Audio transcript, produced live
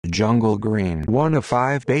jungle green. One of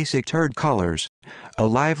 5 basic turd colors. A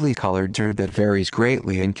lively colored turd that varies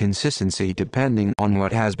greatly in consistency depending on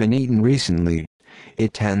what has been eaten recently.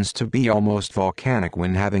 It tends to be almost volcanic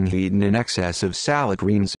when having eaten in excess of salad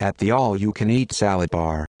greens at the all-you-can-eat salad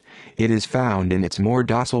bar. It is found in its more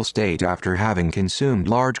docile state after having consumed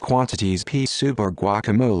large quantities pea soup or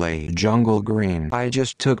guacamole. Jungle green. I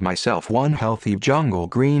just took myself one healthy jungle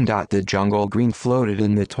green. The jungle green floated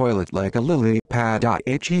in the toilet like a lily pad.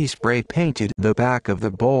 He spray painted the back of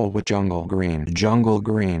the bowl with jungle green. Jungle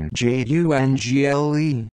green. Jungle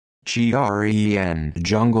green.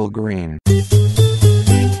 Jungle green.